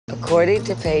According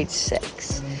to page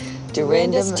 6,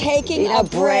 Dorinda's taking a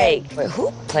break. But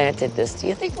who planted this? Do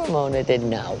you think Ramona didn't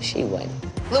know? She wouldn't.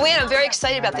 Luann, I'm very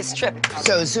excited about this trip.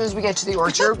 So as soon as we get to the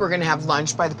orchard, we're gonna have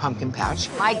lunch by the pumpkin patch.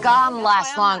 My gum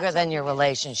lasts longer than your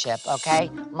relationship, okay?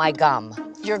 My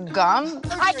gum. Your gum?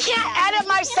 I can't edit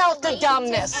myself to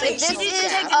dumbness. This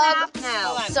is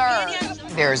absurd.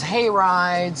 There's hay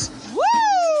rides.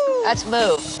 Woo! Let's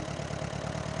move.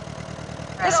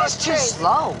 This is too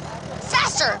slow.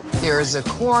 Faster! There's a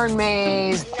corn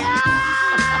maze.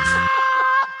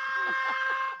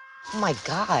 Oh my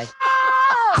God.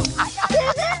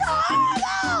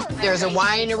 There's a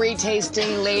winery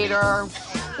tasting later.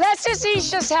 Let's just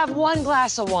each have one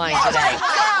glass of wine today.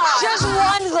 Just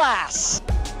one glass.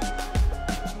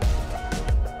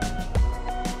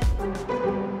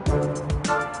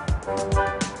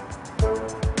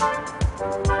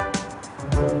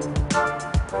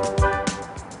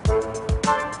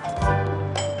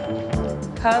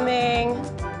 Coming.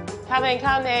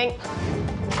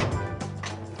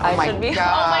 Oh my should be.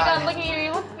 God. Oh my God, look at you.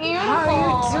 You look beautiful. How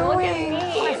are you Look doing?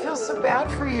 at me. I feel so bad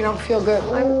for you. You don't feel good.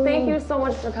 Thank you so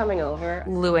much for coming over.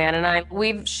 Luann and I,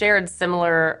 we've shared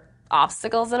similar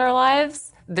obstacles in our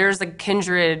lives. There's a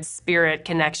kindred spirit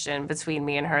connection between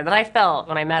me and her that I felt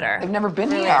when I met her. I've never been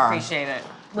Really here. appreciate it.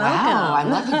 Wow, I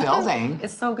love the building.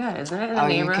 It's so good, isn't it? The Oh,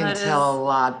 you neighborhood can is- tell a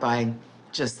lot by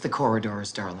just the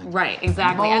corridors, darling. Right,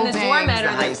 exactly. And the Moldings, doormen the are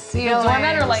high the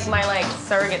doormen are like ceilings. my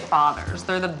surrogate fathers.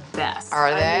 They're the best. Are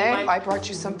I they? mean, I brought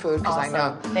you some food because I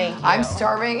know. Thank you. I'm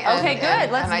starving. And, Okay, good.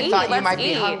 And, Let's and I eat. thought you Let's might be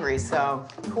eat. hungry, so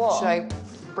Cool. should I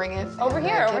bring it Over in the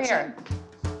here, over kitchen? here.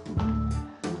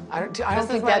 I don't This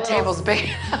think is my that little- table's big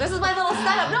enough. This is my little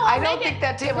setup. No, I I'll don't make think it.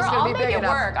 that table's Girl, gonna be big I'll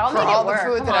enough make it work. I'll for make all it the work.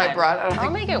 food Come that I on. brought. I don't I'll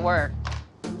think- make it work.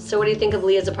 So what do you think of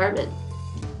Leah's apartment?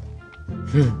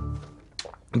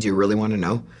 Do you really want to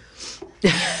know?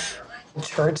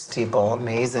 Church steeple,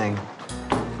 amazing.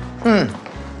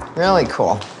 Really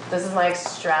cool. This is my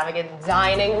extravagant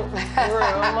dining room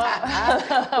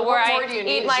where more I do you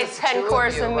need? eat my It's just the 2 of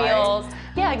 10-course you, right? meals.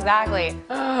 Yeah, exactly.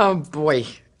 Oh boy.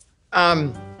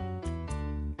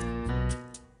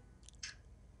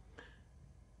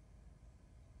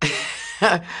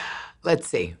 Let's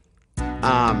see.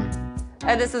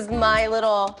 And this is my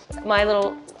little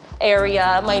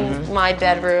area, my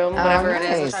bedroom, whatever it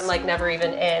is, which nice. I'm like never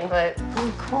even in. But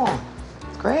Oh, cool.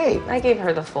 Great. I gave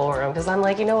her the full room because I'm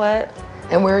like, you know what?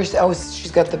 And where's? Oh,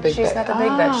 she's got the big bed. She's got the big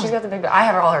bed. She's got the big bed. I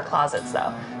have all her closets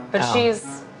though, but Oh.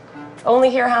 she's only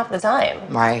here half the time.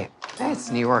 Right. Hey, it's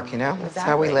New York, you know? That's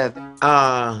how we live.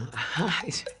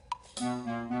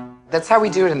 That's how we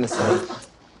do it in the city.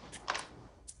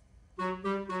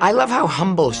 I love how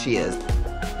humble she is.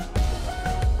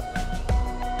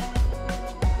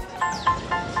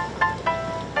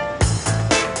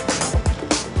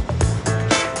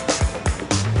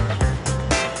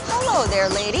 Hello there,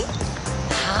 lady.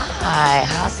 Hi,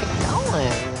 how's it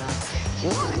going? You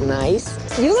look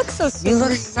nice. You look so sweet. You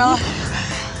look so...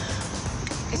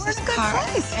 Is this a good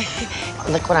place?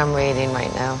 Look what I'm reading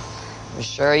right now. I'm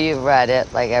sure you've read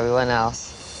it like everyone else.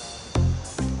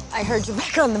 I heard you're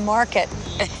back on the market.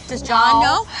 Does John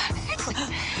know?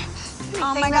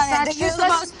 Oh my God, this is the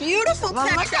most beautiful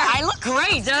picture. I look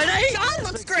great, don't I? John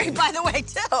looks great, by the way,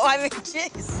 too. I mean,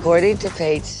 jeez. According to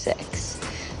page 6,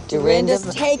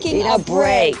 Dorinda's taking a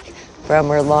break. from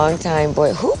her longtime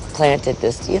boy. Who planted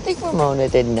this? Do you think Ramona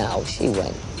didn't know? She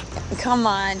wouldn't. Come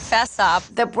on, fess up.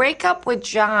 The breakup with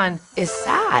John is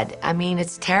sad. I mean,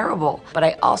 it's terrible. But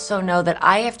I also know that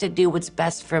I have to do what's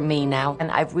best for me now. And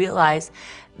I've realized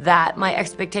that my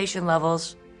expectation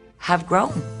levels have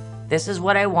grown. This is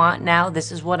what I want now.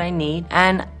 This is what I need.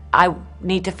 And I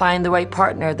need to find the right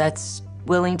partner that's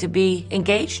willing to be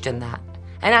engaged in that.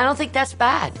 And I don't think that's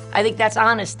bad. I think that's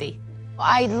honesty.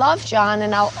 I love John,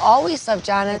 and I'll always love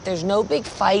John, and there's no big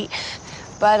fight.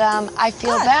 But I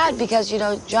feel bad because, you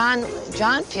know, John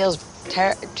feels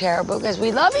terrible because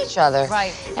we love each other.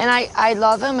 Right. And I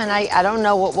love him, and I don't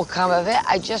know what will come of it.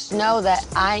 I just know that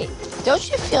don't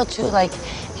you feel too like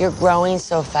you're growing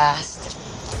so fast?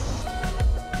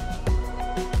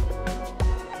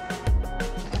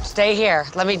 Stay here.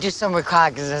 Let me do some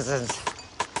recognizance.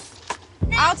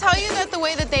 I'll tell you that the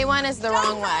way that they went is the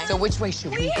wrong way. So which way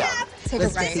should we go? Take a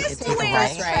right. Take a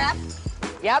right.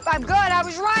 Yep, I'm good. I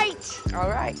was right. All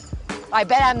right. I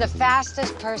bet I'm the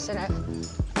fastest person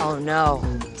Oh, no.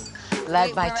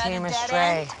 Led by Team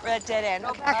Astray. We're at dead end.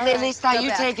 Actually, Lisa,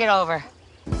 you take it over.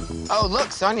 Oh, look,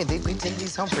 Sonja, we take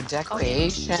these home for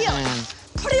decoration.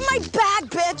 Put it in my bag,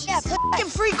 bitch. Yeah, fucking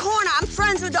free corner. I'm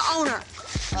friends with the owner.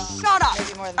 Shut up.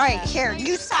 All right, here,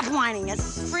 you stop whining.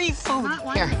 It's free food.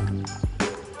 Here.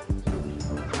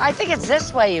 I think it's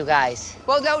this way, you guys.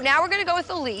 Well, no, now we're gonna go with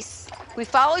Elise. We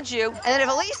followed you, and then if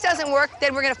Elise doesn't work,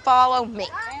 then we're gonna follow me.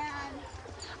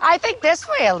 I think this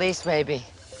way, at least, maybe.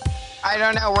 I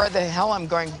don't know where the hell I'm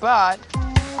going, but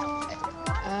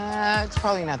it's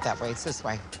probably not that way. It's this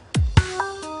way.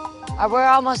 We're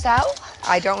almost out?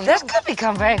 I don't know. This could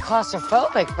become very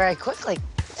claustrophobic very quickly.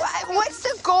 What's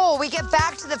the goal? We get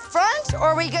back to the front,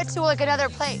 or we get to like another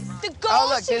place? The goal Oh,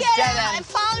 look, is to this get dead out, end. and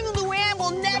following Luann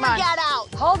will never Come on. get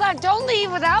out. Hold on, don't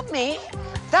leave without me.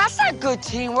 That's not good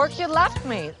teamwork. You left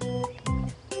me.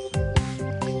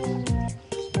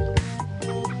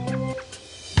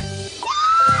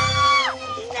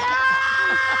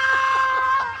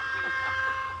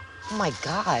 Oh my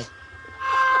God.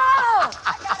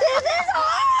 This is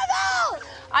horrible!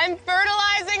 I'm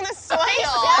fertilizing the soil.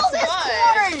 Sell this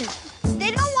That's corn!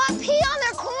 They don't want pee on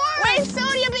their corn! Wait,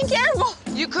 Sonia, be careful.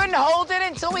 You couldn't hold it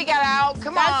until we got out.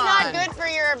 Come That's on. not good for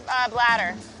your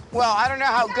bladder. Well, I don't know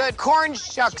how good corn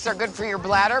shucks are good for your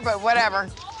bladder, but whatever.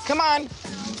 Come on.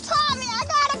 Tommy, I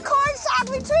got a corn sock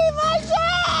between my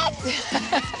legs!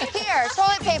 Here,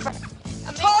 toilet paper.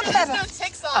 Toilet There's paper. no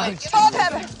ticks on it. Toilet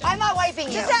paper. I'm not wiping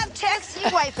you. Does it have ticks? You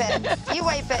wipe it. You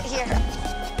wipe it. Here.